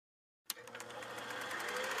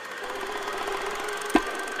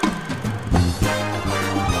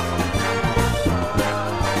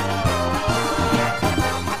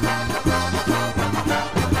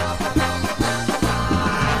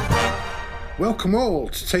Welcome all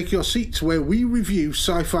to take your seats where we review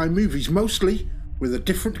sci-fi movies, mostly with a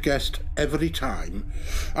different guest every time.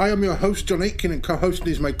 I am your host, John Aitken, and co-hosting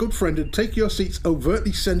is my good friend and take your seats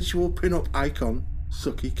overtly sensual pin-up icon,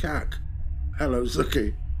 Suki Kak. Hello,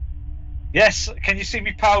 Suki. Yes, can you see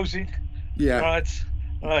me pausing? Yeah. Right.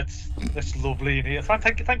 That's lovely in here.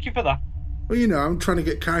 Thank you for that. Well, you know, I'm trying to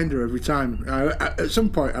get kinder every time. At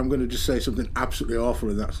some point, I'm going to just say something absolutely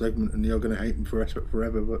awful in that segment, and you're going to hate me forever.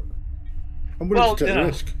 But I'm willing to take the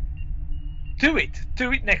risk. Do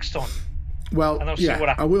it next time. Well, and I'll yeah, see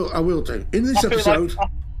what I will do. In this episode,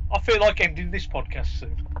 I feel like ending this podcast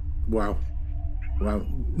soon. Wow. Well,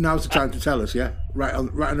 now's the time to tell us. Yeah, right on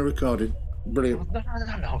the recording. Brilliant. No.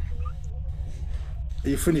 Are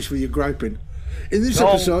you finished with your griping? In this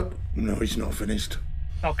episode, no, he's not finished.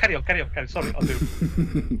 No, carry on. Sorry, I'll do.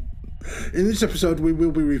 In this episode, we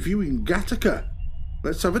will be reviewing Gattaca.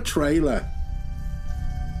 Let's have a trailer.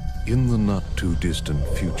 In the not-too-distant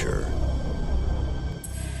future,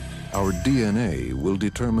 our DNA will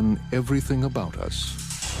determine everything about us.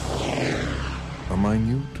 A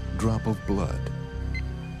minute drop of blood,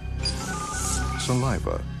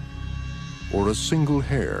 saliva, or a single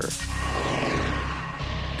hair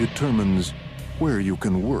determines where you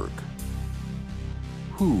can work,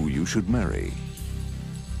 who you should marry,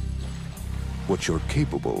 what you're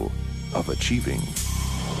capable of achieving.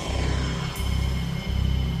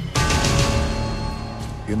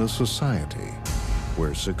 In a society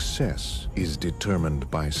where success is determined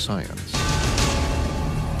by science,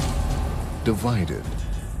 divided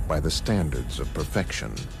by the standards of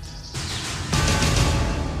perfection,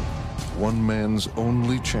 one man's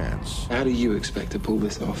only chance. How do you expect to pull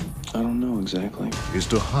this off? I don't know exactly. Is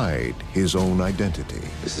to hide his own identity.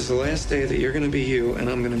 This is the last day that you're going to be you and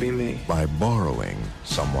I'm going to be me. By borrowing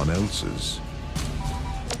someone else's.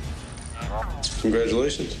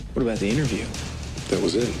 Congratulations. What about the interview? That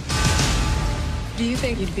was it. Do you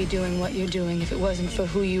think you'd be doing what you're doing if it wasn't for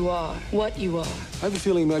who you are, what you are? I have a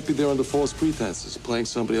feeling he might be there under false pretenses, playing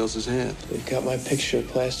somebody else's hand. They've got my picture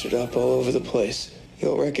plastered up all over the place.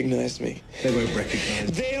 He'll recognize me. They won't recognize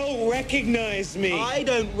me. They'll recognize me. I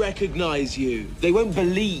don't recognize you. They won't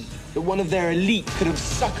believe that one of their elite could have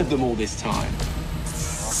suckered them all this time.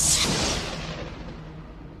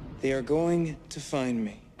 They are going to find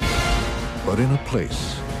me. But in a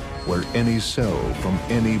place where any cell from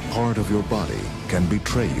any part of your body can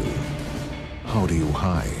betray you, how do you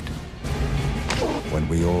hide? When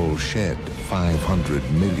we all shed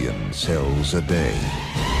 500 million cells a day.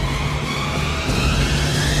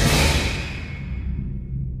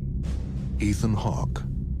 Ethan Hawke,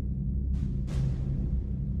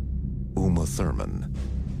 Uma Thurman.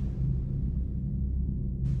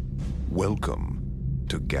 Welcome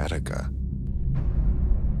to Gattaca.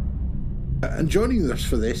 And joining us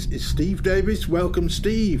for this is Steve Davis. Welcome,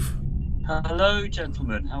 Steve. Hello,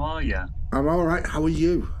 gentlemen. How are you? I'm all right. How are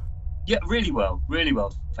you? Yeah, really well,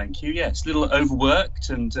 thank you. Yes, a little overworked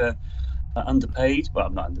and underpaid. Well,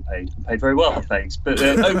 I'm not underpaid. I'm paid very well, thanks. But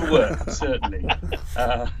overworked, certainly.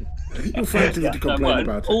 You'll find something to complain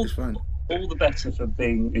about. It's fine. All the better for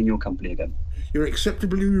being in your company again. You're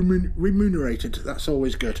acceptably remunerated. That's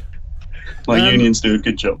always good. My unions do a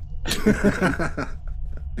good job.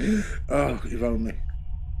 Oh, if only.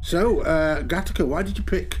 So, Gattaca, why did you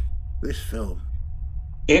pick this film?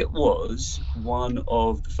 It was one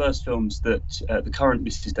of the first films that the current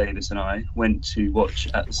Mrs. Davis and I went to watch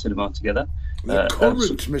at the cinema together. The current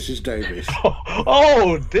Mrs. Davis?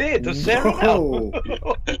 Oh, dear, does Sarah know?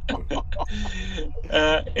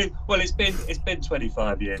 It's been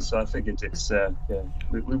 25 years, so I figured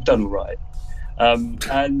we've done all right. We went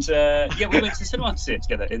to the cinema to see it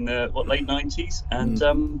together in the late 90s, and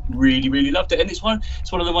really loved it. And it's one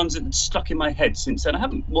of the ones that stuck in my head since then. I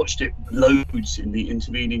haven't watched it loads in the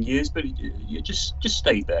intervening years, but it just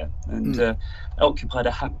stayed there and occupied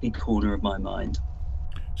a happy corner of my mind.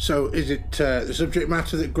 So, is it the subject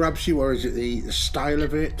matter that grabs you, or is it the style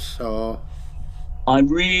of it, or? I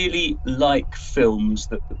really like films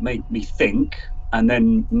that make me think and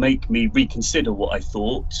then make me reconsider what I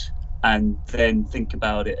thought, and then think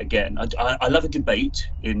about it again. I love a debate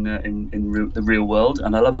in the real world,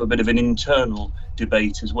 and I love a bit of an internal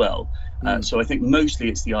debate as well. So I think mostly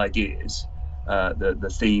it's the ideas,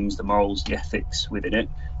 the themes, the morals, the ethics within it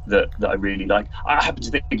that I really like. I happen to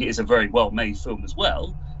think it is a very well-made film as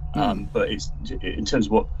well, but it's in terms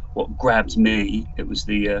of what grabbed me, it was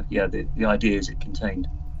the ideas it contained.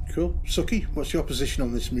 Cool. Suki, what's your position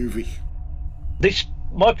on this movie?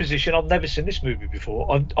 My position, I've never seen this movie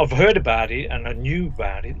before. I've heard about it and I knew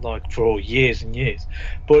about it like for years and years,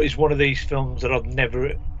 but it's one of these films that I've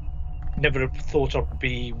never never thought I'd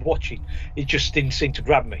be watching. It just didn't seem to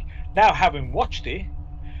grab me. Now, having watched it,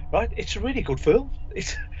 right, it's a really good film.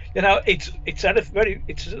 It's it's at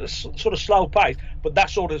a sort of slow pace, but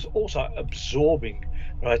that's sort of also absorbing,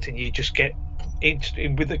 right? And you just get in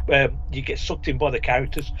with the you get sucked in by the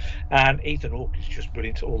characters, and Ethan Hawke is just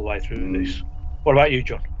brilliant all the way through this. What about you,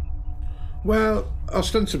 John? Well,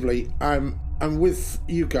 ostensibly, I'm with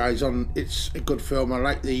you guys on it's a good film. I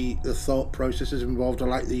like the thought processes involved. I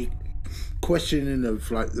like the questioning of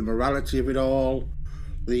like the morality of it all,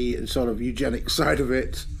 the sort of eugenic side of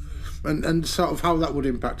it, and sort of how that would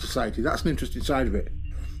impact society. That's an interesting side of it.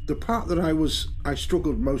 The part that I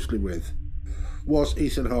struggled mostly with was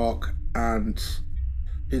Ethan Hawke and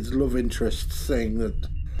his love interest thing that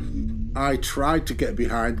I tried to get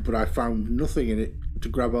behind, but I found nothing in it to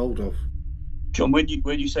grab hold of. John, when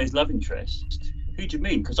you say his love interest, who do you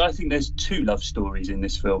mean? Because I think there's 2 love stories in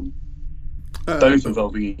this film, both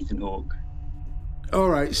involving Ethan Hawke. All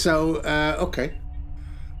right, so okay,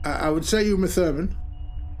 I would say Uma Thurman.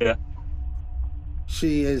 Yeah,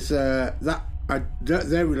 she is their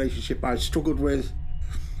relationship. I struggled with.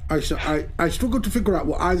 I struggled to figure out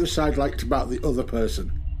what either side liked about the other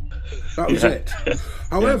person. That was it.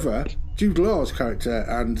 However, Jude Law's character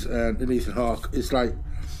and Ethan Hawke is like.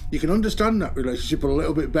 You can understand that relationship a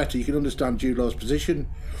little bit better. You can understand Jude Law's position,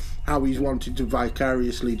 how he's wanting to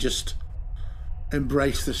vicariously just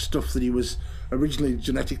embrace the stuff that he was originally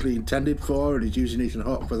genetically intended for, and he's using Ethan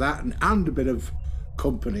Hawke for that, and a bit of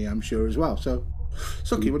company, I'm sure, as well. So,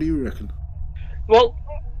 Suki, what do you reckon? Well,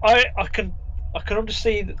 I can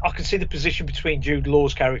understand. I can see the position between Jude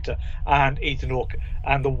Law's character and Ethan Hawke,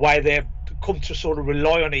 and the way they've come to sort of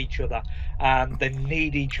rely on each other, and they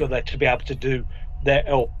need each other to be able to do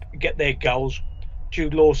get their goals.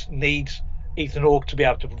 Jude Law needs Ethan Hawke to be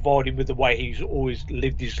able to provide him with the way he's always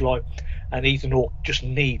lived his life, and Ethan Hawke just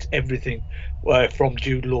needs everything from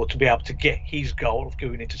Jude Law to be able to get his goal of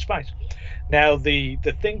going into space. Now, the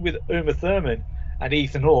thing with Uma Thurman and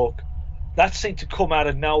Ethan Hawke, that seemed to come out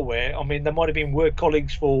of nowhere. I mean, they might have been work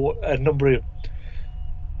colleagues for a number of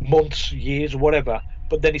months, years, or whatever,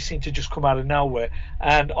 but then it seemed to just come out of nowhere,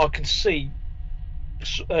 and I can see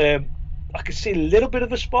a little bit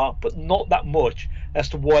of a spark, but not that much, as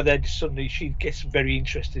to why she gets very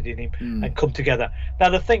interested in him and come together. Now,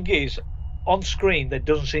 the thing is, on screen, there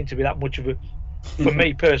doesn't seem to be that much of a, for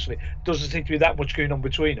me personally, doesn't seem to be that much going on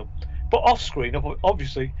between them. But off screen,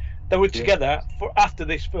 obviously, they were together after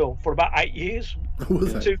this film for about 8 years.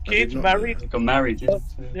 2 kids, married. They got married.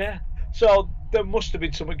 Yeah. So there must have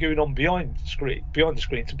been something going on behind the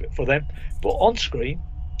screen for them. But on screen,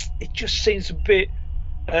 it just seems a bit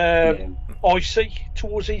icy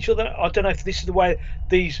towards each other. I don't know if this is the way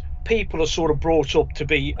these people are sort of brought up, to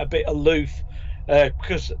be a bit aloof,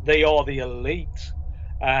 because they are the elite,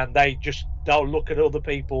 and they'll look at other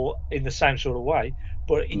people in the same sort of way,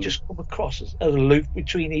 but it just come across as aloof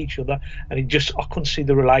between each other, and I couldn't see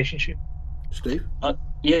the relationship. Steve?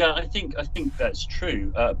 Yeah, I think that's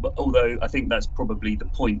true. But although I think that's probably the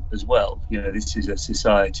point as well. You know, this is a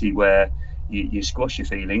society where you squash your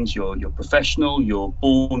feelings. You're professional. You're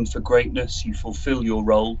born for greatness. You fulfil your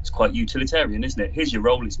role. It's quite utilitarian, isn't it? Here's your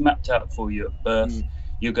role. It's mapped out for you at birth.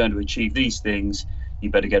 You're going to achieve these things. You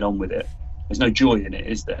better get on with it. There's no joy in it,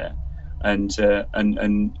 is there? And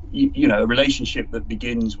you know, a relationship that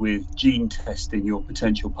begins with gene testing your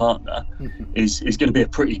potential partner is going to be a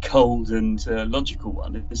pretty cold and logical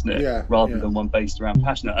one, isn't it? Yeah, rather than one based around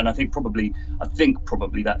passionate. And I think probably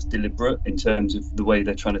that's deliberate in terms of the way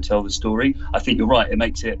they're trying to tell the story. I think you're right. It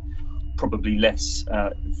makes it probably less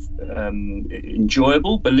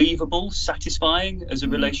enjoyable, believable, satisfying as a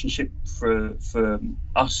relationship for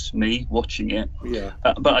me watching it.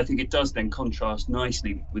 But I think it does then contrast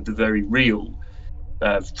nicely with the very real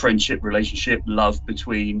friendship, relationship, love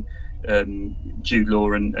between Jude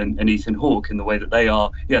Law and Ethan Hawke, in the way that they're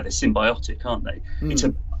symbiotic, aren't they?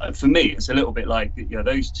 For me, it's a little bit like, you know,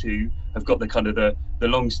 those two have got the kind of the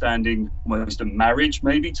long-standing, almost a marriage,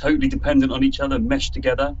 maybe, totally dependent on each other, meshed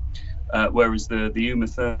together. Whereas the Uma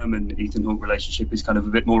Thurman Ethan Hawke relationship is kind of a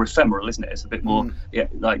bit more ephemeral, isn't it? It's a bit more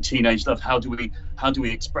like teenage love. How do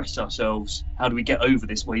we express ourselves? How do we get over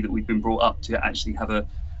this way that we've been brought up to actually have a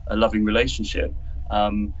loving relationship?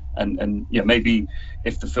 And maybe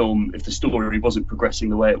if the story wasn't progressing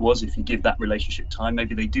the way it was, if you give that relationship time,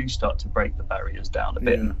 maybe they do start to break the barriers down a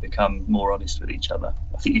bit and become more honest with each other.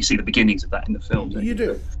 I think you see the beginnings of that in the film. You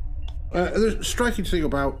do. The striking thing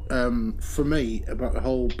about, for me, about the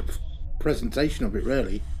whole presentation of it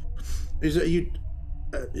really is that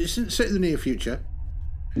it's set in the near future.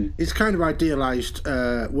 It's kind of idealized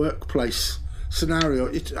workplace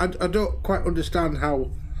scenario. I don't quite understand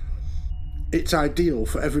how it's ideal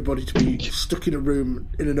for everybody to be stuck in a room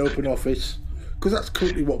in an open office, because that's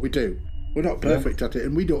currently what we do. We're not perfect at it,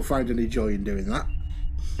 and we don't find any joy in doing that.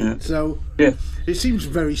 Yeah. So it seems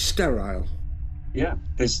very sterile. Yeah,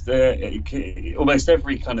 there's almost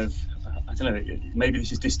every kind of, I don't know, maybe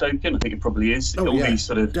this is dystopian. I think it probably is. These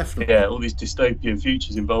sort of definitely. All these dystopian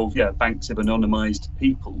futures involve banks of anonymised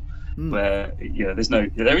people. Where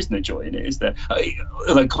there is no joy in it, is there?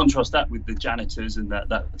 Although contrast that with the janitors and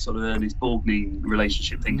that sort of Ernest Borgnine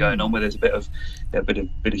relationship thing going on, where there's a bit of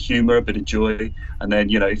humour, a bit of joy, and then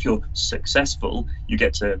if you're successful, you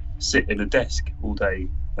get to sit in a desk all day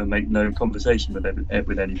and make no conversation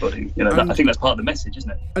with anybody. I think that's part of the message, isn't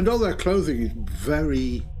it? And all their clothing is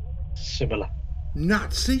very similar.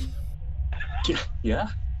 Nazi. Yeah.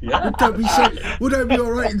 Would I be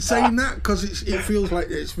all right in saying that? Because it feels like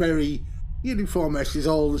it's very uniform-esque. It's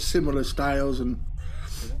all the similar styles, and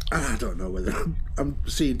I don't know whether I'm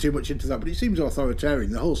seeing too much into that, but it seems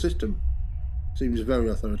authoritarian. The whole system seems very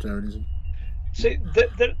authoritarianism. See,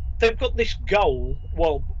 they've got this goal.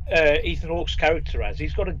 Well, Ethan Hawke's character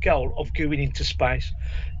he's got a goal of going into space.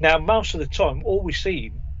 Now, most of the time, all we see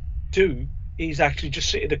him do is actually just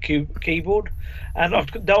sit at a keyboard, and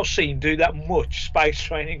I've not seen him do that much space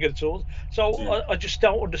training at all. So I just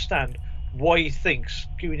don't understand why he thinks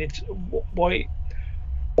going into why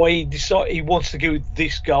he decide he wants to go with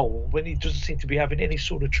this goal when he doesn't seem to be having any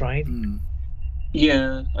sort of training.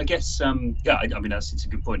 Yeah, I guess. I mean, it's a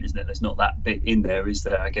good point, isn't it? There's not that bit in there, is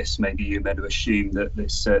there? I guess maybe you're meant to assume that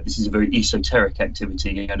this is a very esoteric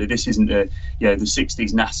activity. This isn't the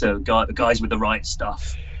 60s NASA guys with the right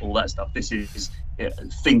stuff, all that stuff. This is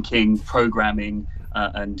thinking, programming,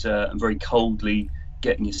 and very coldly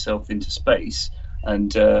getting yourself into space.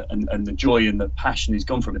 And the joy and the passion is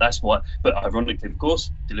gone from it. That's what, but ironically, of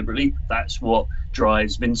course, deliberately, that's what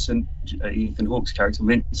drives Vincent, Ethan Hawke's character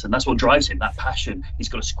Vincent. That's what drives him. That passion. He's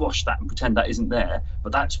got to squash that and pretend that isn't there.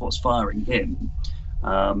 But that's what's firing him.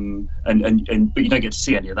 But you don't get to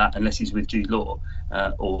see any of that unless he's with Jude Law,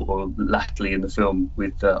 or latterly in the film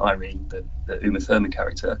with Irene, the Uma Thurman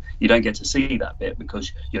character. You don't get to see that bit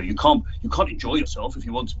because you can't enjoy yourself if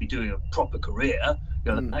you want to be doing a proper career.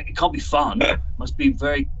 It can't be fun. It must be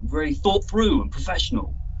very, very thought through and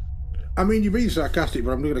professional. I mean, you're being sarcastic,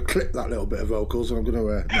 but I'm going to clip that little bit of vocals, and I'm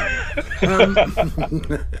going to.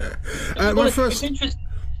 My first. It's interesting.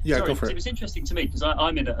 Yeah, sorry, go for it. It was interesting to me because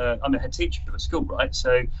I'm a head teacher of a school, right?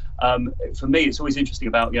 So for me, it's always interesting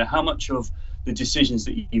about how much of the decisions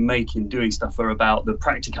that you make in doing stuff are about the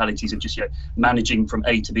practicalities of just managing from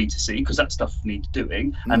A to B to C, because that stuff needs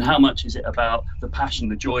doing, and how much is it about the passion,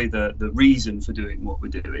 the joy, the reason for doing what we're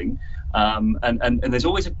doing, and there's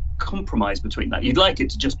always a compromise between that. You'd like it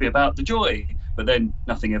to just be about the joy, but then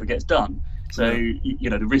nothing ever gets done. So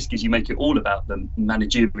the risk is you make it all about the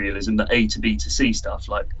managerialism, the A to B to C stuff,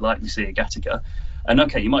 like we see at Gattaca. And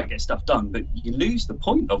you might get stuff done, but you lose the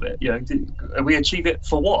point of it. We achieve it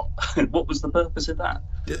for what? What was the purpose of that?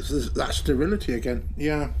 That sterility again.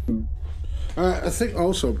 Yeah. I think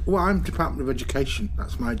also, I'm Department of Education.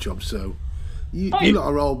 That's my job. So you lot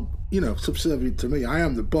are all, subservient to me. I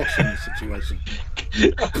am the boss in this situation.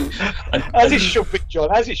 As it should be,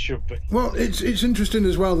 John. As it should be. Well, it's interesting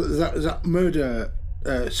as well that murder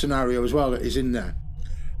scenario as well that is in there.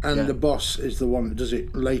 And the boss is the one that does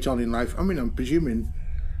it late on in life. I mean, I'm presuming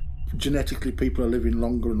genetically people are living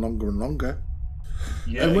longer and longer and longer.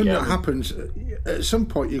 Yeah, and when that happens, at some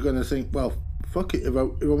point you're going to think, well, fuck it. If I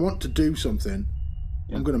want to do something,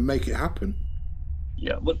 I'm going to make it happen.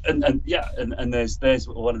 Yeah, well, and there's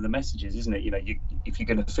one of the messages, isn't it? If you're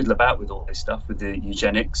going to fiddle about with all this stuff, with the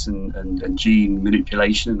eugenics and gene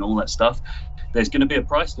manipulation and all that stuff, there's going to be a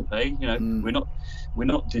price to pay. We're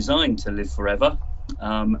not designed to live forever.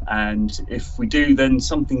 And if we do, then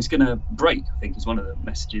something's going to break, I think is one of the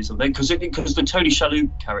messages of it. Because the Tony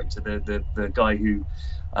Shalhoub character, the guy who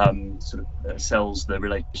sells the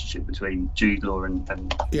relationship between Jude Law and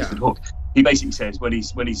Ethan Hawke, he basically says when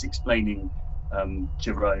he's explaining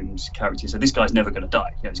Jerome's character, so this guy's never going to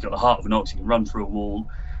die. He's got the heart of an ox, he can run through a wall,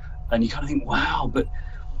 and you kind of think, wow, but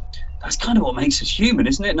that's kind of what makes us human,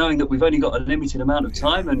 isn't it? Knowing that we've only got a limited amount of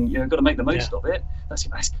time and got to make the most of it. That's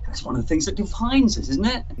one of the things that defines us, isn't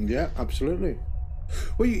it? Yeah, absolutely.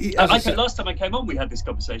 Well, last time I came on, we had this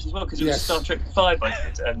conversation as well, because it was Star Trek 5, I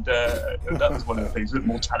did, and that was one of the things with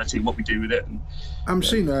mortality and what we do with it. I'm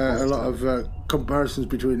seeing a lot of comparisons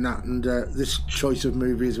between that and this choice of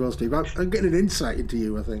movie as well, Steve. I'm getting an insight into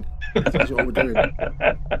you, I think. That's what we're doing.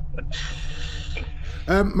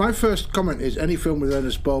 My first comment is any film with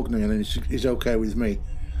Ernest Borgnine is okay with me.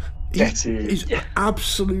 He's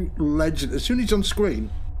absolute legend. As soon as he's on screen,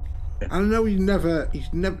 I know he's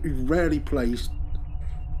rarely plays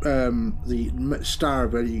the star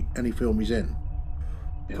of any film he's in,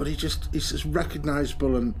 but he's just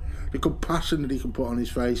recognisable, and the compassion that he can put on his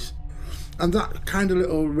face, and that kind of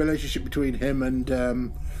little relationship between him and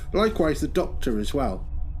likewise the Doctor as well.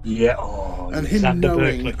 Yeah, and him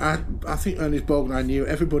knowing, I think Ernest Borgnine knew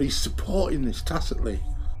everybody's supporting this tacitly,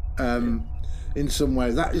 in some way.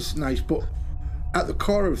 That is nice, but at the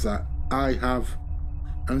core of that, I have,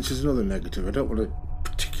 and this is another negative, I don't want to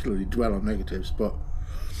particularly dwell on negatives, but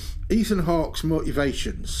Ethan Hawke's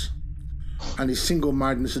motivations and his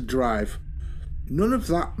single-mindedness and drive, none of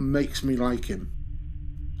that makes me like him.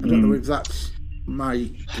 I don't know if that's my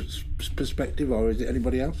perspective or is it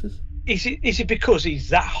anybody else's? Is it because he's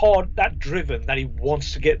that hard, that driven, that he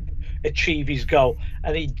wants to achieve his goal,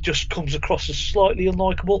 and he just comes across as slightly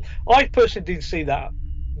unlikable? I personally didn't see that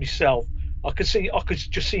myself. I could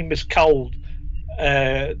just see him as cold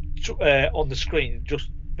on the screen, just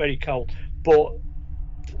very cold, but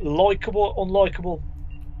likable, unlikable.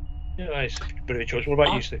 You know, it's a bit of a choice. What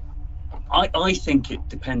about you, Steve? I think it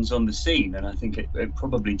depends on the scene, and I think it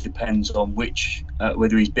probably depends on which,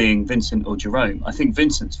 whether he's being Vincent or Jerome. I think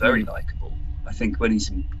Vincent's very likable. I think when he's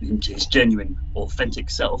his genuine, authentic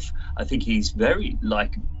self, I think he's very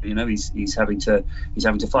likable. You know, he's having to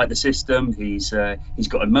fight the system. He's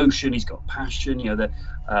got emotion. He's got passion. You know,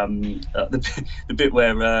 the bit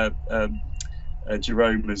where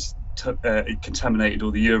Jerome has contaminated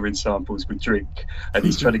all the urine samples with drink, and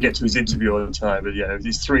he's trying to get to his interview on time, and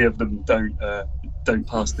these three of them don't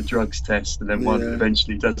pass the drugs test, and then one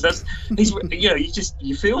eventually does.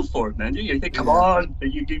 You feel for him, man. You think, come on,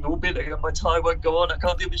 you've all been, my time won't go on, I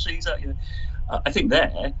can't do machines out. I think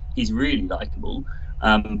there he's really likable,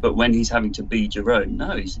 but when he's having to be Jerome,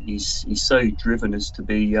 no, he's so driven as to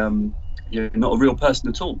be not a real person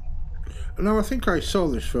at all. No, I think I saw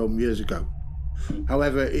this film years ago.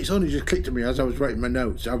 However, it's only just clicked to me as I was writing my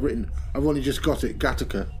notes. I've only just got it,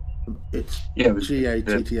 Gattaca. It's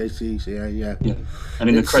Gattaca, yeah. And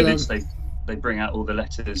in the credits, they bring out all the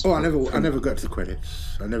letters. Oh, I never got to the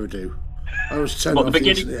credits. I never do. I was turned off at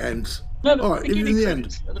the end. No, in the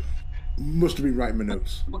end. Must have been writing my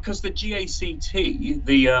notes. Because the GACT,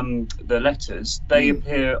 the letters, they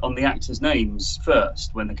appear on the actors' names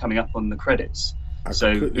first when they're coming up on the credits. So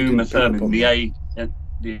Uma Thurman,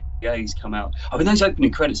 the A's come out. I mean, those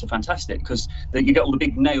opening credits are fantastic because you get all the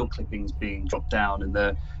big nail clippings being dropped down,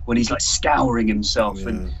 and when he's like scouring himself.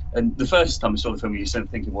 And the first time I saw the film, you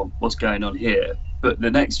started thinking, well, what's going on here? But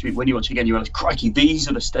the next, when you watch it again, you realize, crikey, these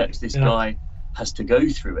are the steps this guy has to go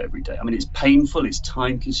through every day. I mean, it's painful, it's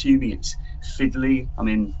time consuming, it's fiddly. I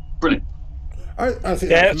mean, brilliant. I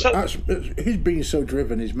think his being so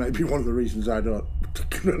driven is maybe one of the reasons I don't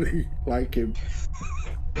particularly like him.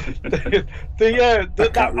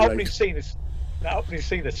 That opening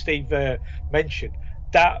scene that Steve mentioned,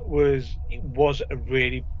 that was a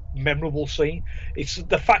really memorable scene. It's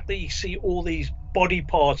the fact that you see all these body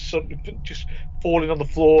parts just falling on the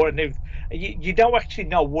floor, and you don't actually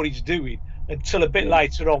know what he's doing until a bit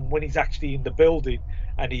later on when he's actually in the building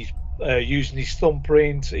and he's using his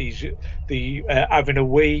thumbprint, he's having a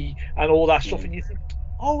wee and all that stuff, and you think,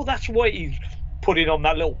 oh, that's why he's putting on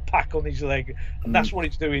that little pack on his leg, and that's what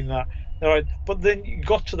he's doing. That, all right. But then you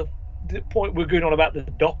got to the point we're going on about the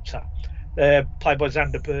Doctor, played by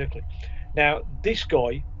Xander Berkeley. Now, this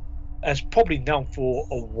guy has probably known for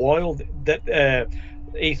a while that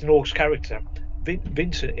Ethan Hawke's character,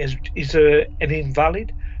 Vincent, is an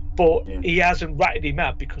invalid, but he hasn't ratted him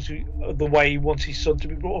out because of the way he wants his son to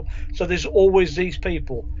be brought up. So there's always these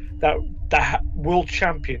people that will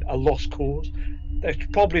champion a lost cause. That's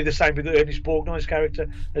probably the same with Ernest Borgnine's character.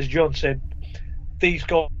 As John said, these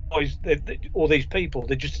guys, all these people,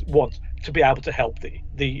 they just want to be able to help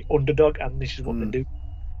the underdog, and this is what they do.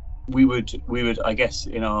 We would, I guess,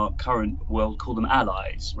 in our current world, call them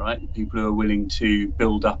allies, right? People who are willing to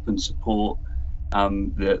build up and support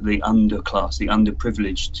the underclass, the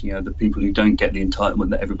underprivileged, the people who don't get the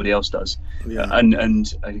entitlement that everybody else does.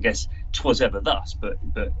 And I guess 'twas ever thus, but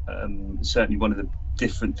certainly one of the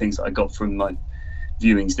different things that I got from my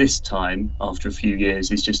viewings this time after a few years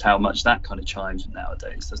is just how much that kind of chimes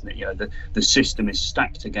nowadays, doesn't it? The system is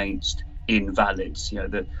stacked against invalids.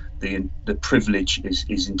 The privilege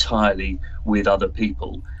is entirely with other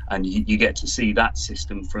people, and you get to see that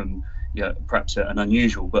system from perhaps an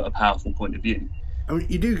unusual but a powerful point of view. I mean,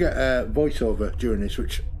 you do get a voiceover during this,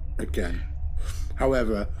 which again,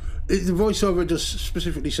 however, the voiceover does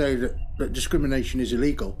specifically say that discrimination is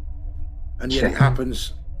illegal, and yet it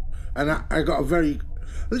happens. And I got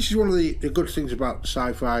this is one of the good things about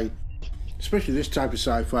sci-fi, especially this type of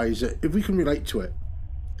sci-fi, is that if we can relate to it,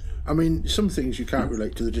 I mean, some things you can't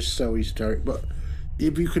relate to; they're just so esoteric. But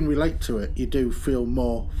if you can relate to it, you do feel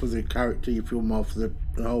more for the character. You feel more for the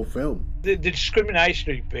whole film. The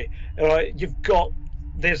discriminatory bit,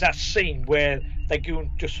 there's that scene where they go and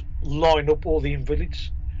just line up all the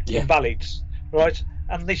invalids, right?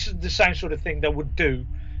 And this is the same sort of thing they would do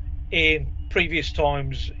in previous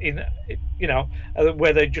times,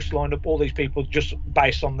 where they just line up all these people just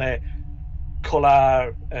based on their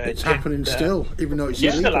colour. It's happening still, even though it's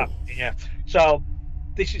illegal. Still happening, yeah. So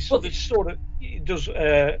this is sort of it does.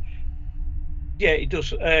 It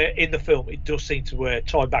does in the film. It does seem to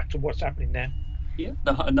tie back to what's happening now. Yeah,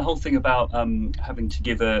 and the whole thing about having to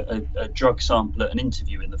give a drug sample at an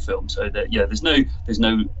interview in the film, so that there's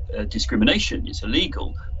no discrimination. It's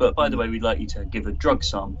illegal. But by the way, we'd like you to give a drug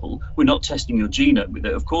sample. We're not testing your genome with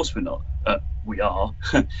it. Of course, we're not. We are.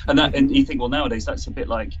 and you think, well, nowadays that's a bit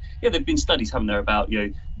like there've been studies, haven't there, about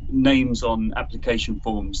names on application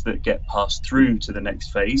forms that get passed through to the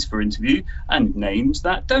next phase for interview, and names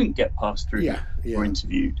that don't get passed through for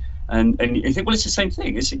interview. And you think, well, it's the same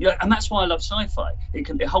thing. And that's why I love sci-fi.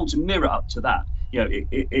 It holds a mirror up to that.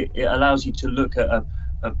 It allows you to look at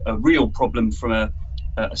a real problem from a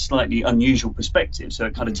slightly unusual perspective. So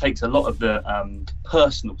it kind of takes a lot of the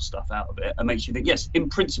personal stuff out of it and makes you think, yes, in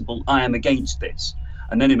principle, I am against this.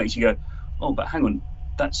 And then it makes you go, oh, but hang on,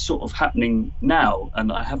 that's sort of happening now,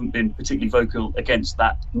 and I haven't been particularly vocal against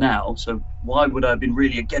that now. So why would I have been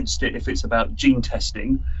really against it if it's about gene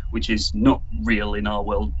testing, which is not real in our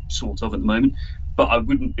world, sort of, at the moment? But I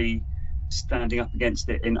wouldn't be standing up against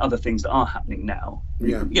it in other things that are happening now.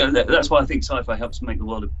 That's why I think sci-fi helps make the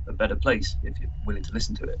world a better place if you're willing to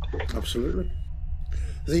listen to it. Absolutely.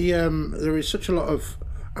 There is such a lot of,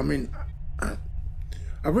 I'm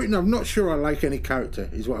not sure I like any character,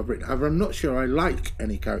 is what I've written. I'm not sure I like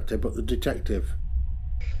any character but the detective,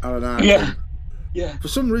 Alan Arkin. Yeah. For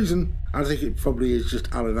some reason, I think it probably is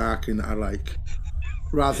just Alan Arkin that I like,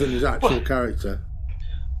 rather than his actual character.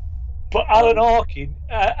 But Alan Arkin,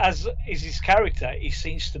 as is his character, he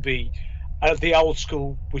seems to be the old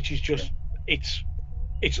school, which is just, it's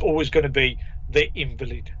always going to be the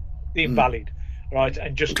invalid, right?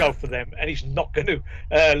 And just go for them, and he's not going to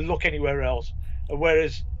look anywhere else.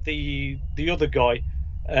 Whereas the other guy,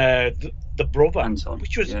 the brother, Anton,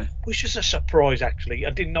 which was a surprise, actually. I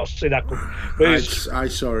did not see that coming. I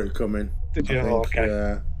saw it coming. Did you? Okay.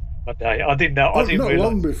 Yeah. I didn't know. I didn't not realize.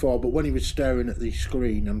 long before, but when he was staring at the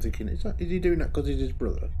screen, I'm thinking, is he doing that because he's his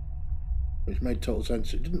brother? Which made total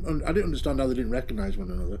sense. I didn't understand how they didn't recognise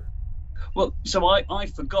one another. Well, so I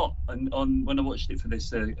forgot, and when I watched it for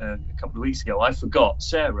this a couple of weeks ago, I forgot.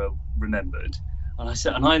 Sarah remembered.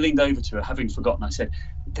 And I leaned over to her, having forgotten. I said,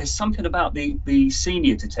 "There's something about the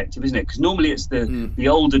senior detective, isn't it? Because normally it's the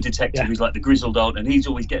older detective who's like the grizzled old, and he's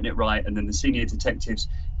always getting it right, and then the senior detective's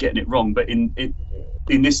getting it wrong. But in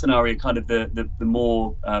this scenario, kind of the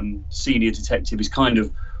more senior detective is kind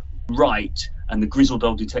of right, and the grizzled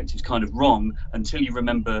old detective's kind of wrong until you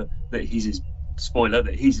remember that he's his." Spoiler,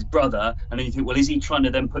 that he's his brother, and then you think, well, is he trying to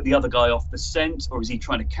then put the other guy off the scent, or is he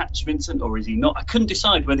trying to catch Vincent, or is he not? I couldn't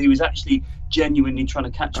decide whether he was actually genuinely trying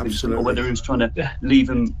to catch Vincent, or whether he was trying to leave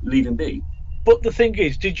him be. But the thing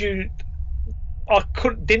is, didn't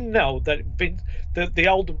know that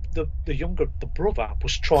the younger brother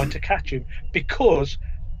was trying to catch him, because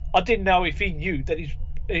I didn't know if he knew that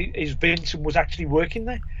his Vincent was actually working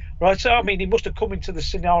there. Right, so I mean, he must have come into the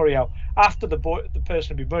scenario after the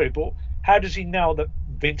person had been murdered. But how does he know that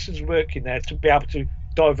Vincent's working there to be able to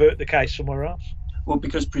divert the case somewhere else? Well,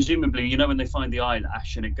 because presumably, when they find the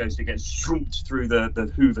eyelash and it gets swooped through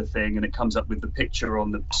the Hoover thing, and it comes up with the picture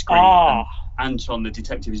on the screen. And Anton, the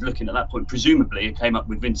detective, is looking at that point. Presumably, it came up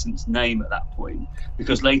with Vincent's name at that point,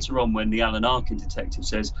 because later on, when the Alan Arkin detective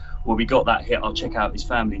says, "Well, we got that hit. I'll check out his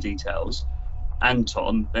family details."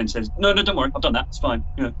 Anton then says, no, don't worry, I've done that, it's fine,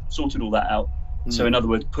 sorted all that out. So in other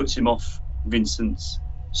words, puts him off Vincent's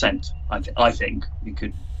scent. I think you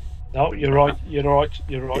could. No, you're right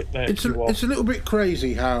there. It's a little bit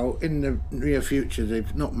crazy how in the near future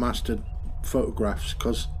they've not mastered photographs,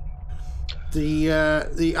 because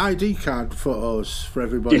the ID card photos for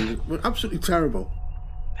everybody were absolutely terrible.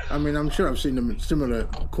 I mean, I'm sure I've seen them at similar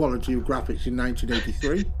quality of graphics in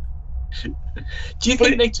 1983. Do you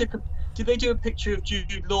think did they do a picture of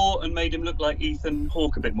Jude Law and made him look like Ethan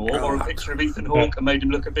Hawke a bit more, or a picture of Ethan Hawke and made him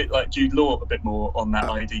look a bit like Jude Law a bit more on that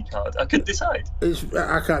ID card? I couldn't decide.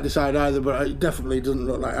 I can't decide either, but it definitely doesn't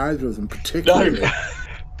look like either of them particularly. No.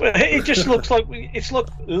 But it just looks like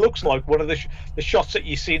looks like one of the shots that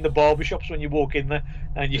you see in the barbershops when you walk in there,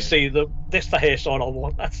 and you see the hairstyle I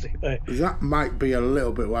want. That's it there. That might be a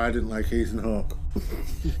little bit why I didn't like Ethan Hawke.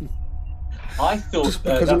 I thought just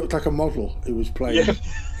because it looked like a model he was playing. Yeah.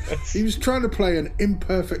 He was trying to play an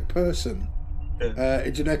imperfect person,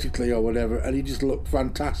 genetically or whatever, and he just looked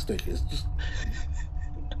fantastic. It's just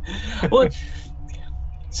well,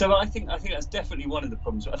 so I think that's definitely one of the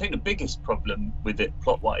problems. I think the biggest problem with it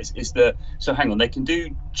plot-wise is that, so hang on, they can do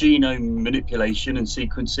genome manipulation and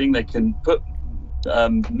sequencing. They can put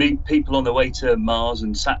people on their way to Mars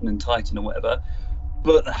and Saturn and Titan or whatever,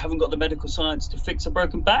 but they haven't got the medical science to fix a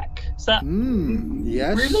broken back. Is that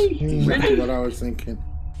yes? Really? Exactly what I was thinking.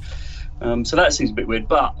 So that seems a bit weird,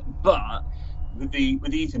 but with the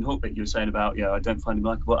Ethan Hawke bit you were saying about, I don't find him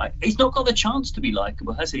likable. He's not got the chance to be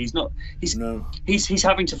likable, has he? He's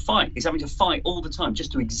having to fight. He's having to fight all the time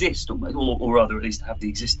just to exist, or rather, at least have the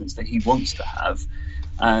existence that he wants to have.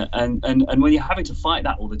 And when you're having to fight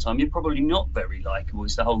that all the time, you're probably not very likable.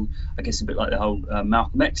 It's the whole, I guess, a bit like the whole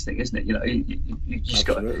Malcolm X thing, isn't it? You just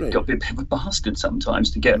got to be a bit of a bastard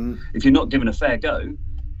sometimes to get. If you're not given a fair go,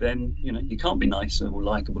 then you can't be nice or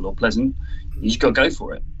likable or pleasant. You just got to go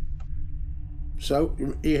for it. So,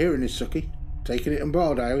 you're hearing this, Suki? Taking it on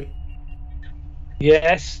board, are we?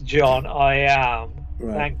 Yes, John, I am.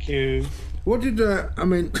 Right. Thank you. What did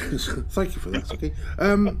thank you for that, Suki.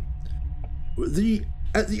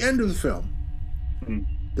 At the end of the film,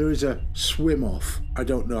 there is a swim off. I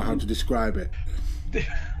don't know how to describe it,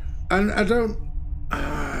 and I don't.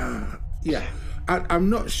 I'm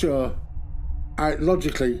not sure.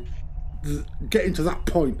 Logically, getting to that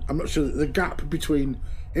point, I'm not sure that the gap between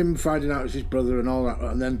him finding out it's his brother and all that,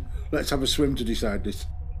 and then let's have a swim to decide this.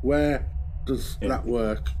 Where does that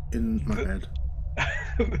work in my head?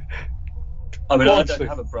 I mean, I don't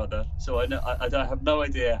have a brother, so I have no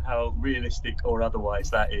idea how realistic or otherwise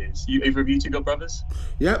that is. Either of you two got brothers?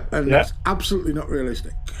 Yep, and that's absolutely not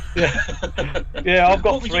realistic. Yeah, I've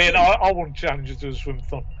got 3, and I wouldn't challenge you to a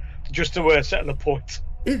swim-thon, just to settle a point.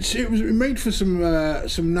 It was made for some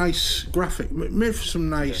nice made for some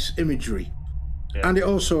nice imagery, and it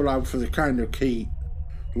also allowed for the kind of key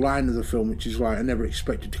line of the film, which is why I never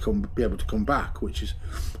expected to be able to come back, which is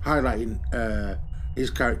highlighting his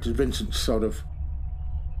character Vincent's sort of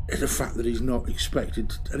the fact that he's not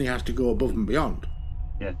expected and he has to go above and beyond.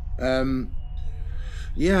 But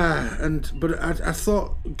I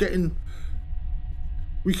thought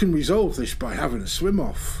we can resolve this by having a swim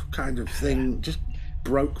off kind of thing just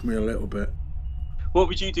broke me a little bit. What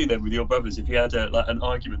would you do then with your brothers if you had an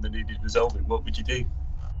argument that needed resolving? What would you do?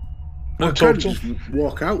 I'd kind of just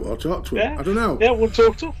walk out or talk to him. I don't know. Yeah, we'll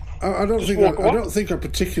talk to him. I don't think I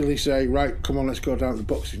particularly say, right, come on, let's go down to the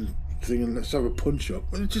boxing thing and let's have a punch up.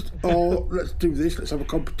 It's just, let's do this, let's have a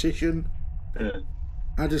competition.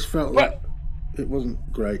 I just felt like it wasn't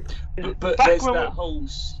great. But there's that whole.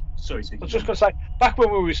 Sorry, I was just going to say, back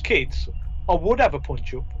when we was kids, I would have a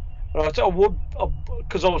punch up. Right, I would,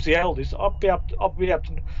 because I was the eldest. I'd be able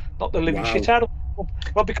to knock the living shit out of them.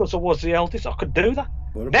 Well, because I was the eldest, I could do that.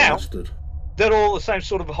 What a now, bastard. They're all the same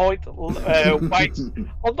sort of height, weight.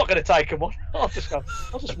 I'm not going to take them on. I'll just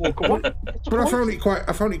walk away. But I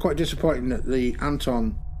found it quite disappointing that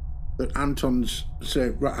Anton's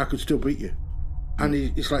saying, right, I could still beat you, and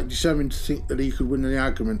it's like determined to think that he could win the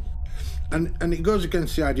argument, and it goes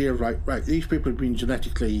against the idea of right, these people have been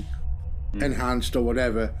genetically enhanced or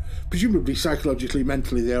whatever. Presumably, psychologically,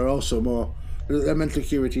 mentally, they're also more. Their mental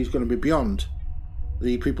acuity is going to be beyond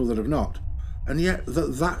the people that have not. And yet,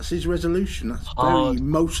 that's his resolution. That's very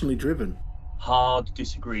emotionally driven. Hard to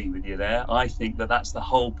disagree with you there. I think that's the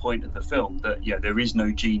whole point of the film. That there is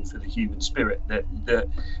no gene for the human spirit. That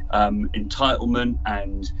entitlement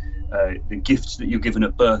and the gifts that you're given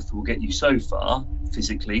at birth will get you so far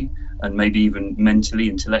physically and maybe even mentally,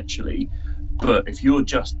 intellectually. But if you're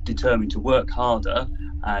just determined to work harder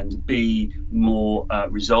and be more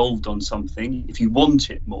resolved on something, if you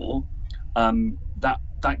want it more,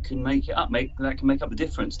 that can make it up. That can make up the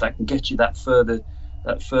difference. That can get you that further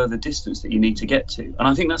distance that you need to get to. And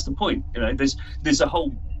I think that's the point. There's a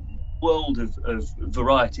whole world of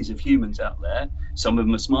varieties of humans out there. Some of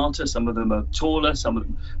them are smarter, some of them are taller,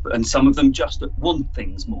 and some of them just want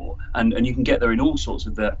things more. And you can get there in all sorts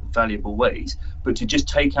of valuable ways. But to just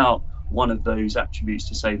take out one of those attributes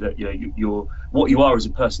to say that you're what you are as a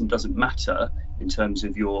person doesn't matter in terms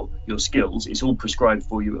of your skills. It's all prescribed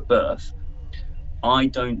for you at birth. I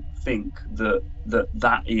don't think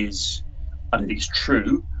that is. I don't think it's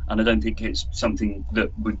true, and I don't think it's something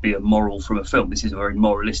that would be a moral from a film. This is a very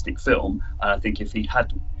moralistic film, and I think if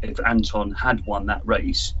Anton had won that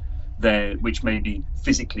race, there, which maybe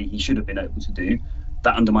physically he should have been able to do,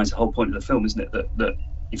 that undermines the whole point of the film, isn't it? That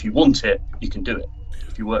if you want it, you can do it.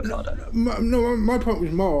 If you work hard at it. No, my point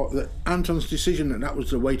was more that Anton's decision that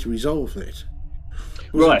was the way to resolve it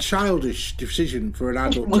was Right. a childish decision for an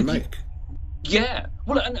adult Well, to make. Yeah,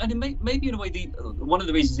 well, and maybe in a way, one of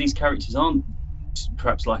the reasons these characters aren't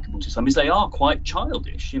perhaps likable to some is they are quite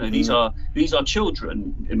childish. You know, these are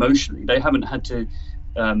children emotionally. They haven't had to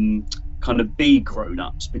kind of be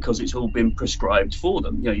grown-ups because it's all been prescribed for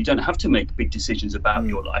them. You know, you don't have to make big decisions about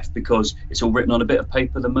your life because it's all written on a bit of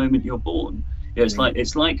paper the moment you're born. Yeah,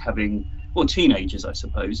 it's like having, well, teenagers, I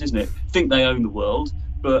suppose, isn't it? Think they own the world,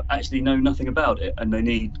 but actually know nothing about it, and they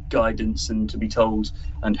need guidance and to be told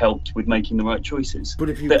and helped with making the right choices. But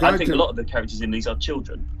if you I guide think them, a lot of the characters in these are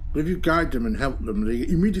children. but if you guide them and help them, they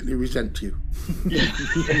immediately resent you.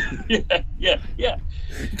 Yeah.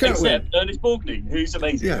 can't Except Ernest Borgnine, who's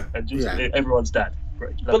amazing, Yeah, and just yeah. everyone's dad.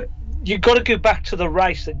 Great, love But it. you've got to go back to the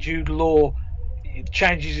race that Jude Law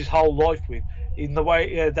changes his whole life with, in the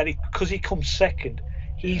way that because he comes second,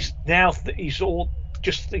 he's all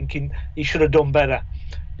just thinking he should have done better.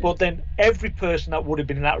 But then every person that would have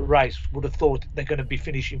been in that race would have thought they're going to be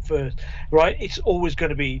finishing first, right? It's always going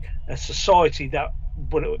to be a society that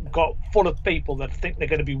would have got full of people that think they're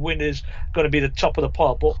going to be winners, going to be the top of the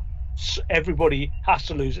pile, but everybody has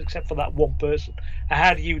to lose except for that one person. And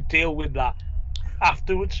how do you deal with that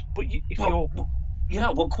afterwards? But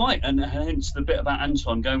Well, quite, and hence the bit about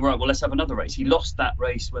Anton going, right, well, let's have another race. He lost that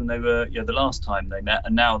race when they were, the last time they met,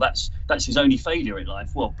 and now that's his only failure in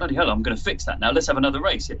life. Well, bloody hell, I'm going to fix that now. Let's have another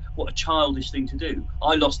race. What a childish thing to do.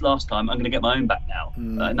 I lost last time. I'm going to get my own back now.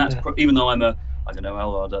 And that's even though I'm I don't know how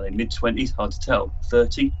old are they, mid-20s, hard to tell,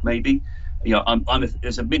 30 maybe. You know,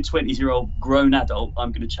 as a mid-20s-year-old grown adult,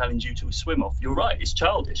 I'm going to challenge you to a swim-off. You're right, it's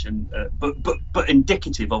childish, and but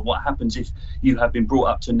indicative of what happens if you have been brought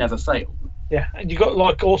up to never fail. Yeah, and you got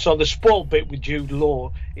like also the sport bit with Jude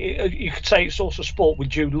Law. You could say it's also sport with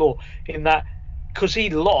Jude Law in that because he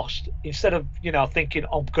lost, instead of thinking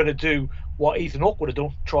I'm going to do what Ethan Hawke would have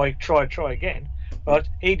done, try again, right?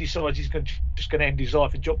 He decides he's just going to end his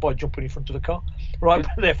life by jumping in front of the car, right?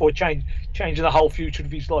 Therefore, changing the whole future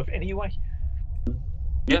of his life anyway.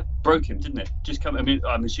 Yeah, broke him, didn't it?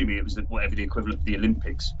 I'm assuming it was whatever the equivalent of the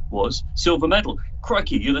Olympics was. Silver medal.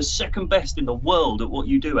 Crikey, you're the second best in the world at what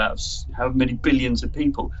you do out of however many billions of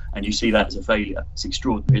people, and you see that as a failure. It's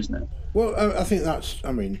extraordinary, isn't it? Well, I think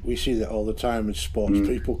we see that all the time with sports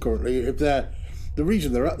people currently. If the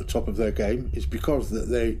reason they're at the top of their game is because that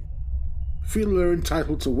they feel they're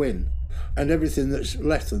entitled to win, and everything that's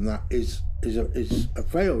less than that is a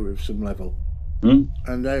failure of some level,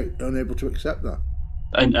 and they're unable to accept that.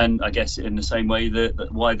 And I guess in the same way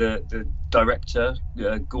that why the director,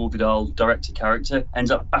 Gore Vidal director character,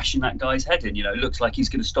 ends up bashing that guy's head in. It looks like he's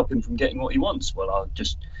going to stop him from getting what he wants. Well, I'll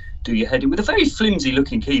just do your head in with a very flimsy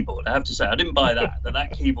looking keyboard. I have to say, I didn't buy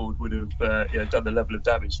that keyboard would have done the level of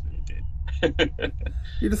damage that it did.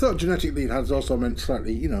 You'd have thought genetically it has also meant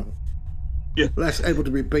slightly, less able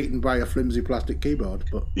to be beaten by a flimsy plastic keyboard.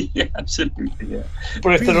 But yeah, absolutely, yeah.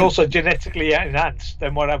 But if they're also genetically enhanced, they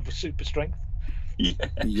might have super strength.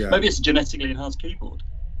 Yeah. Maybe it's a genetically enhanced keyboard.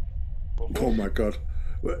 Oh my God,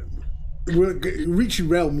 we're reaching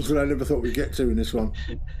realms that I never thought we'd get to in this one.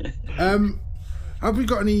 Have we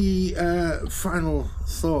got any final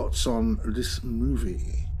thoughts on this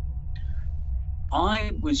movie?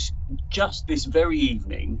 I was just this very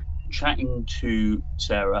evening chatting to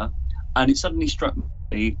Sarah, and it suddenly struck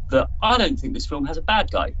me that I don't think this film has a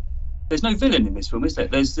bad guy. There's no villain in this film, is there?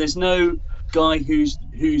 There's no guy who's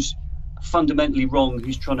fundamentally wrong,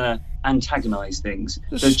 who's trying to antagonize things.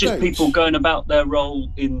 There's just people going about their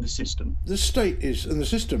role in the system. The state is, and the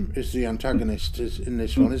system is the antagonist in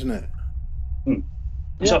this one, isn't it?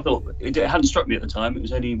 Which I thought it hadn't struck me at the time. It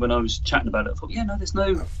was only when I was chatting about it I thought,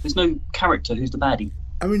 there's no character who's the baddie.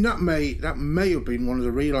 I mean, that may have been one of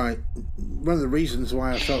the reasons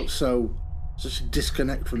why I felt such a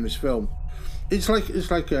disconnect from this film. It's like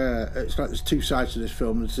there's two sides to this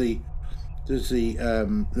film. There's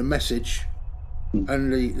the message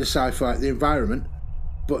and the sci-fi, the environment,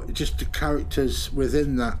 but just the characters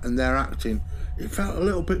within that and their acting, it felt a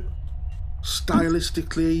little bit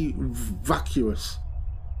stylistically vacuous.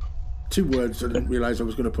 Two words I didn't realise I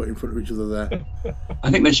was going to put in front of each other there.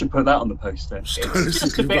 I think they should put that on the poster. It's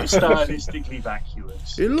just a bit stylistically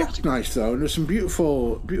vacuous. It looked nice though, and there's some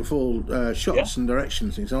beautiful shots and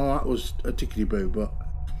directions. Things. Oh, that was a tickety boo, but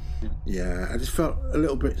yeah, I just felt a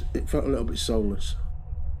little bit soulless.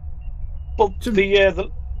 But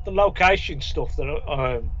the location stuff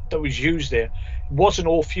that was used there wasn't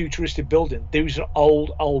all futuristic building. These are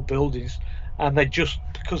old buildings, and they just,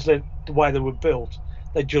 because the way they were built,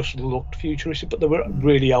 they just looked futuristic, but they were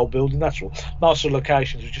really old buildings. That's what most of the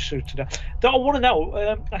locations were just suited to that. I want to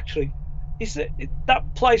know, actually, is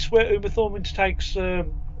that place where Uma Thurman takes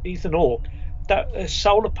Ethan Hawke? that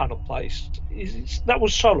solar panel place. That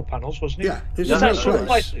was solar panels, wasn't it? Yeah, it's Is a that real sort of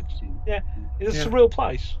place. Yeah, it's Yeah. a real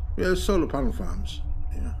place. Yeah, solar panel farms.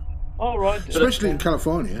 Yeah, All right. especially in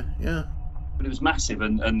California. Yeah. But it was massive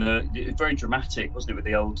and it was very dramatic, wasn't it? With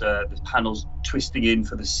the old the panels twisting in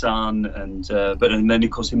for the sun, and then of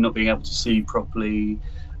course him not being able to see properly.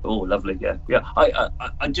 Oh, lovely, yeah.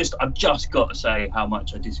 I've just got to say how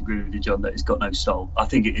much I disagree with you, John. That it's got no soul. I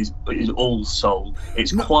think it is all soul.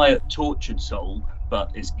 It's quiet, tortured soul,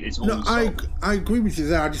 but it's all No, soul. I agree with you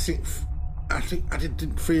there. I think I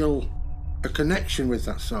didn't feel a connection with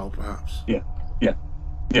that soul, perhaps. Yeah.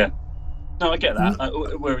 No, I get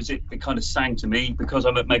that. Whereas it kind of sang to me because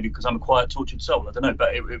I'm a quiet, tortured soul. I don't know,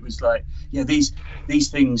 but it was like, yeah, these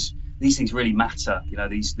things really matter. You know,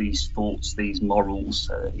 these thoughts, these morals.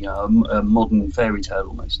 A modern fairy tale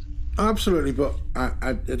almost. Absolutely, but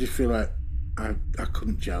I just feel like I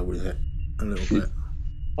couldn't gel with it a little bit.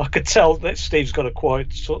 I could tell that Steve's got a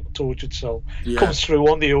quiet, tortured soul. Yeah. Comes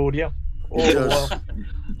through on the audio. It does.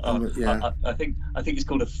 Yeah. I think it's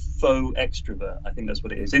called a faux extrovert. I think that's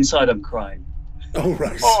what it is. Inside, I'm crying. Oh,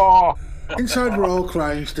 right. Oh, Inside we're all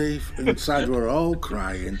crying, Steve. Inside we're all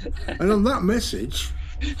crying. And on that message,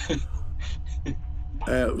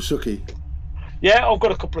 Suki. yeah, I've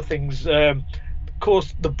got a couple of things. Of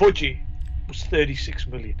course, the budget was 36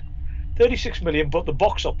 million. 36 million, but the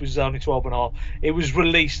box office is only 12.5. It was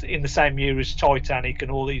released in the same year as Titanic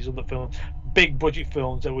and all these other films, big budget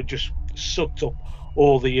films that were just sucked up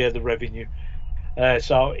all the revenue.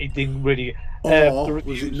 So it didn't really.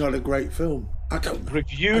 Was it not a great film? I don't know.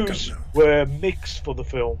 Reviews were mixed for the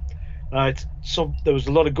film. There was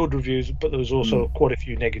a lot of good reviews, but there was also quite a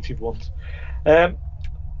few negative ones.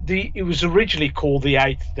 It was originally called The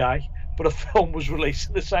Eighth Day, but a film was released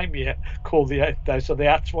in the same year called The Eighth Day, so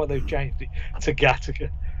that's why they've changed it to Gattaca,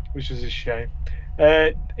 which is a shame.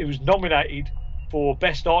 It was nominated for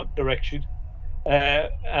Best Art Direction,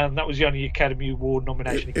 and that was the only Academy Award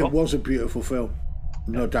nomination it got. It was a beautiful film,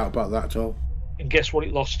 no doubt about that at all. And guess what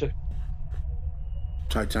it lost to?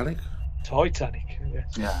 Titanic.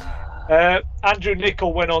 Yes. Yeah. Andrew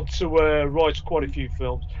Niccol went on to write quite a few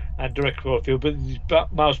films and direct quite a few, but his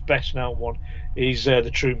most best known one is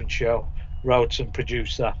The Truman Show. Wrote and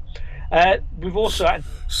produced that. We've also had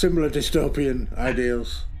Similar dystopian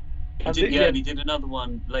ideals. And he did another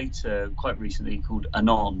one later, quite recently, called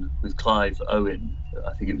Anon with Clive Owen.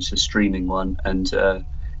 I think it was a streaming one, and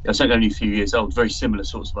it's only a few years old. Very similar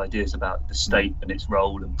sorts of ideas about the state and its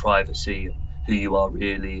role and privacy and who you are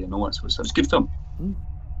really and all that sort of stuff. It's a good film.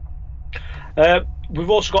 We've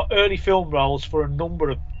also got early film roles for a number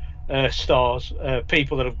of stars,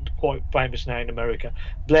 people that are quite famous now in America.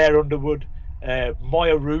 Blair Underwood,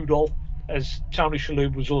 Maya Rudolph, as Tony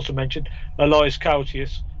Shalhoub was also mentioned, Elias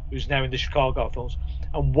Koteas, who's now in the Chicago films,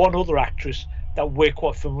 and one other actress that we're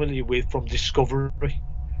quite familiar with from Discovery.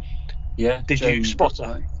 Yeah. Did you spot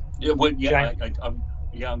her? Yeah, well, yeah. I'm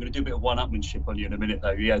going to do a bit of one-upmanship on you in a minute,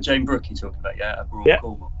 though. Yeah, Jane Brooke you're talking about, Admiral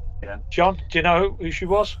Cornwall. Yeah. John, do you know who she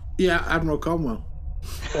was? Yeah, Admiral Cornwall.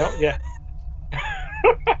 Oh, yeah.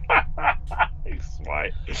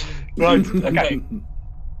 Right. Okay.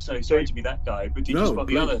 So sorry to be that guy, but did you spot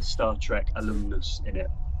the other Star Trek alumnus in it?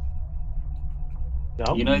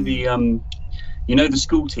 No. You know the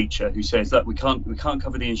school teacher who says that we can't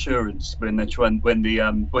cover the insurance when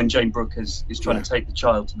when Jane Brooke is trying to take the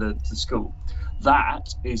child to the school. That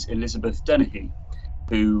is Elizabeth Dennehy,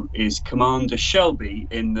 who is Commander Shelby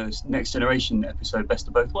in the Next Generation episode Best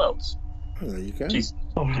of Both Worlds. Oh, there you go.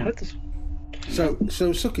 So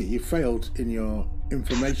Suki, you failed in your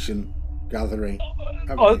information gathering.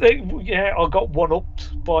 I got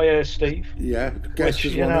one-upped by Steve. Yeah, guest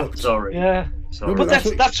is one-upped. Sorry. Yeah. Sorry. But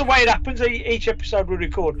that's the way it happens. Each episode we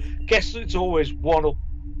record, guess it's always one-up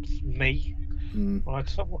me. Right,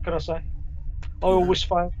 so what can I say? I always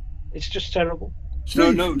fail. It's just terrible.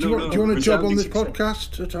 Steve, do you want a job on this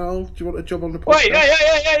podcast at all? Do you want a job on the podcast? Wait,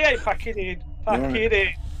 yeah, pack it in. It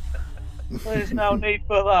in. There's no need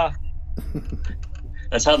for that.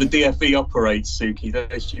 That's how the DFE operates, Suki.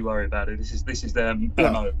 Don't you worry about it. This is their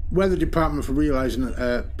MO. We're the department for realising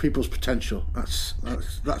people's potential. That's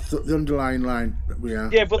the underlying line that we are.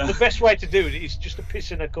 Yeah, but the best way to do it is just to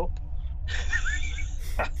piss in a cup.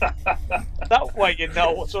 That way you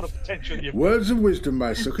know what sort of potential you've got. Words of wisdom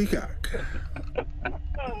by Suki Kak.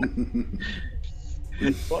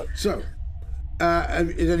 So,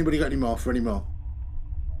 has anybody got any more?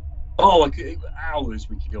 Oh, hours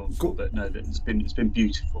we could go on for, but no, it's been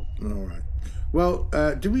beautiful. All right. Well,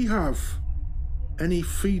 do we have any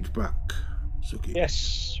feedback, Suki?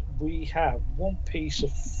 Yes, we have one piece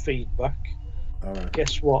of feedback. All right.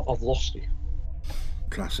 Guess what? I've lost it.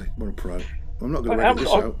 Classic. What a pro. I'm not going to edit this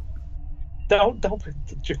out.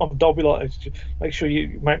 Don't be like this. Make sure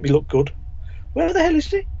you make me look good. Where the hell is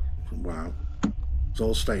he? Wow. It's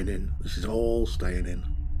all staying in. This is all staying in.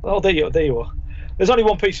 Oh, there you are. There's only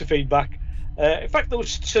one piece of feedback. In fact, there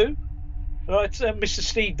was two. Right, Mr.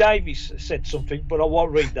 Steve Davies said something, but I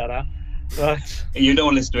won't read that out. Right. You don't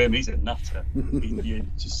want to listen to him. He's a nutter. You're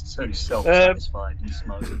just so self-satisfied and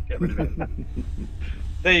smug. Get rid of him.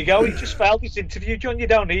 There you go. He just failed his interview, John. You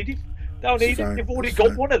don't need him. Don't need him. You've already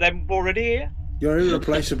got one of them already here. You're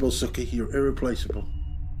irreplaceable, Suki. You're irreplaceable.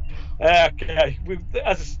 Okay.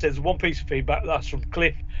 As I said, there's one piece of feedback. That's from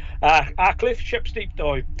Cliff. Our Cliff, Shep's Deep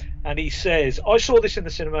Dive. And he says, I saw this in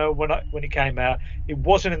the cinema when it came out. It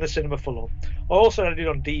wasn't in the cinema for long. I also had it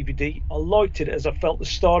on DVD. I liked it as I felt the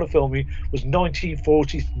style of filming was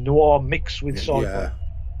 1940s noir mixed with sci-fi. Yeah.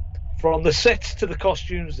 From the sets to the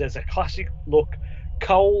costumes, there's a classic look,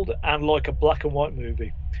 cold and like a black and white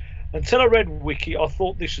movie. Until I read Wiki, I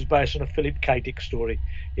thought this was based on a Philip K. Dick story.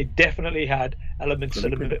 It definitely had elements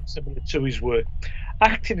similar to his work.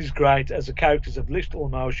 Acting is great as the characters have little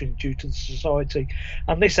emotion due to the society,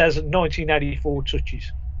 and this has 1984 touches.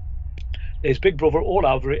 There's Big Brother all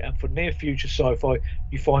over it, and for near future sci-fi,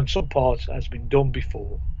 you find some parts has been done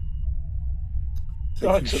before.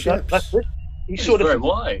 That's it. He's very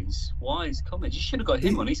wise comment. You should have got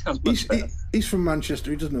him on. He sounds much better. He's from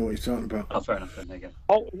Manchester. He doesn't know what he's talking about. Oh, fair enough. There you go.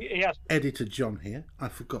 Oh, yes. Editor John here. I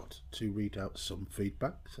forgot to read out some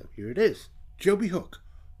feedback, so here it is. Joby Hook.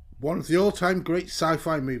 One of the all-time great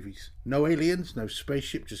sci-fi movies. No aliens, no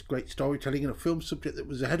spaceship, just great storytelling and a film subject that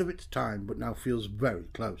was ahead of its time, but now feels very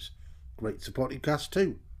close. Great supporting cast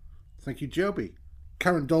too. Thank you, Joby.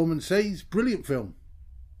 Karen Dolman says, brilliant film.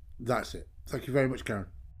 That's it. Thank you very much, Karen.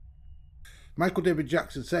 Michael David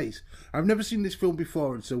Jackson says, I've never seen this film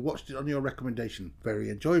before and so watched it on your recommendation. Very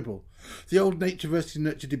enjoyable. The old nature versus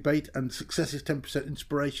nurture debate and success is 10%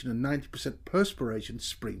 inspiration and 90% perspiration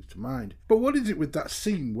springs to mind. But what is it with that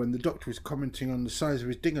scene when the doctor is commenting on the size of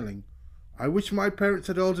his dingaling? I wish my parents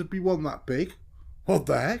had ordered me one that big. What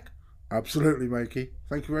the heck? Absolutely, Mikey.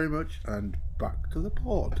 Thank you very much. And back to the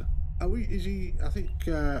pod. I think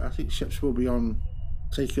Sheps will be on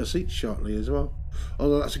Take Your Seats shortly as well.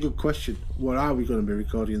 Although that's a good question. What are we going to be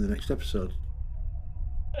recording in the next episode?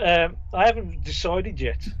 I haven't decided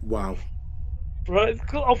yet. Wow. Right,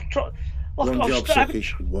 One job,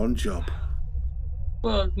 Suki. One job.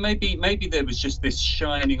 Well, maybe there was just this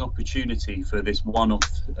shining opportunity for this one-off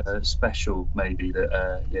special. Maybe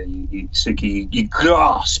that Suki, you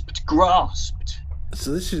grasped.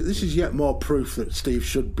 So this is yet more proof that Steve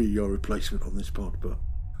should be your replacement on this pod.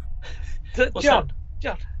 But John,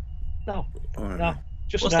 no, right, no,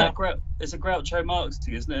 just what's now. That? It's a Groucho Marx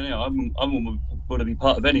thing, isn't it? I want to be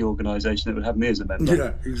part of any organisation that would have me as a member.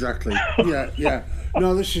 Yeah, exactly. Yeah.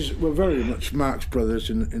 No, we're very much Marx Brothers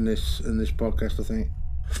in this podcast, I think.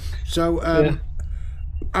 So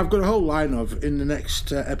I've got a whole line of in the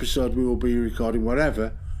next episode we will be recording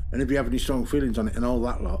whatever, and if you have any strong feelings on it and all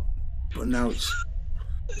that lot. But now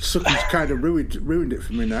Suki's kind of ruined it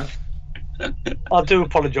for me now. I do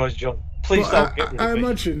apologise, John. Please don't get rid of me. I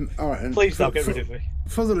imagine. All right, please don't get rid of me.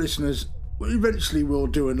 For the listeners, eventually we'll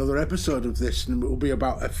do another episode of this, and it will be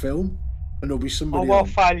about a film, and there'll be somebody. I won't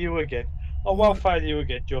fail you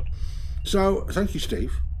again. John. So, thank you,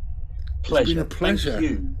 Steve. Pleasure. It's been a pleasure. Thank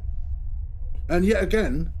you. And yet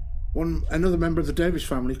again, another member of the Davis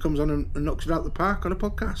family comes on and knocks it out the park on a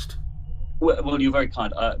podcast. Well, you're very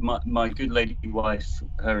kind. My good lady wife,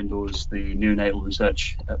 her indoors, the neonatal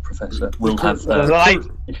research professor, will have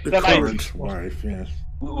the current wife, yes.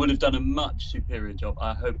 Would have done a much superior job.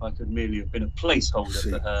 I hope I could merely have been a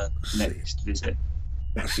placeholder for her next visit.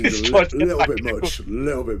 That seems a little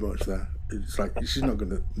bit much there. It's like she's not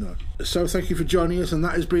going to. No. So thank you for joining us, and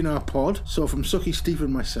that has been our pod. So from Suki, Steve,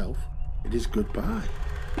 and myself, it is goodbye.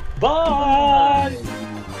 Bye.